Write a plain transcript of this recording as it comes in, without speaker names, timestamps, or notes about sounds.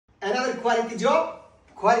Another quality job,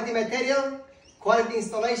 quality material, quality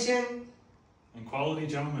installation. And quality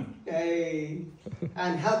gentleman. Hey.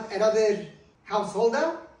 And help another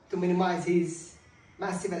householder to minimize his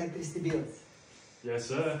massive electricity bills. Yes,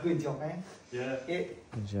 sir. Good job, man. Yeah. Yeah.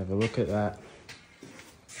 Did you have a look at that?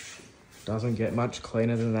 Doesn't get much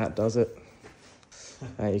cleaner than that, does it?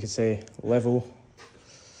 You can see level,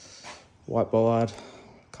 white bollard,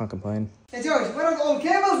 can't complain. Hey George, where are the old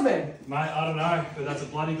cables, man? Mate, I don't know, but that's a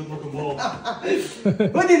bloody good looking ball.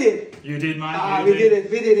 Who did it? You did, mate. We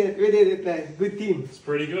did it, man. Good team. It's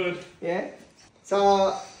pretty good. Yeah.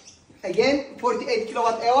 So, again, 48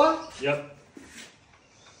 kilowatt hour. Yep.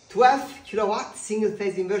 12 kilowatt single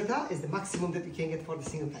phase inverter is the maximum that you can get for the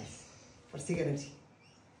single phase, for Sigenergy.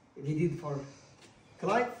 We did for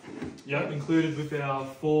Clyde. Yep, included with our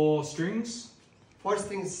 4 strings. 4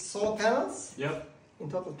 strings solar panels. Yep. In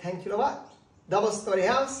total 10 kilowatt. Double story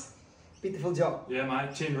house. Beautiful job. Yeah,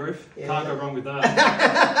 mate. Tin roof. Yeah. Can't go wrong with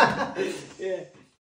that.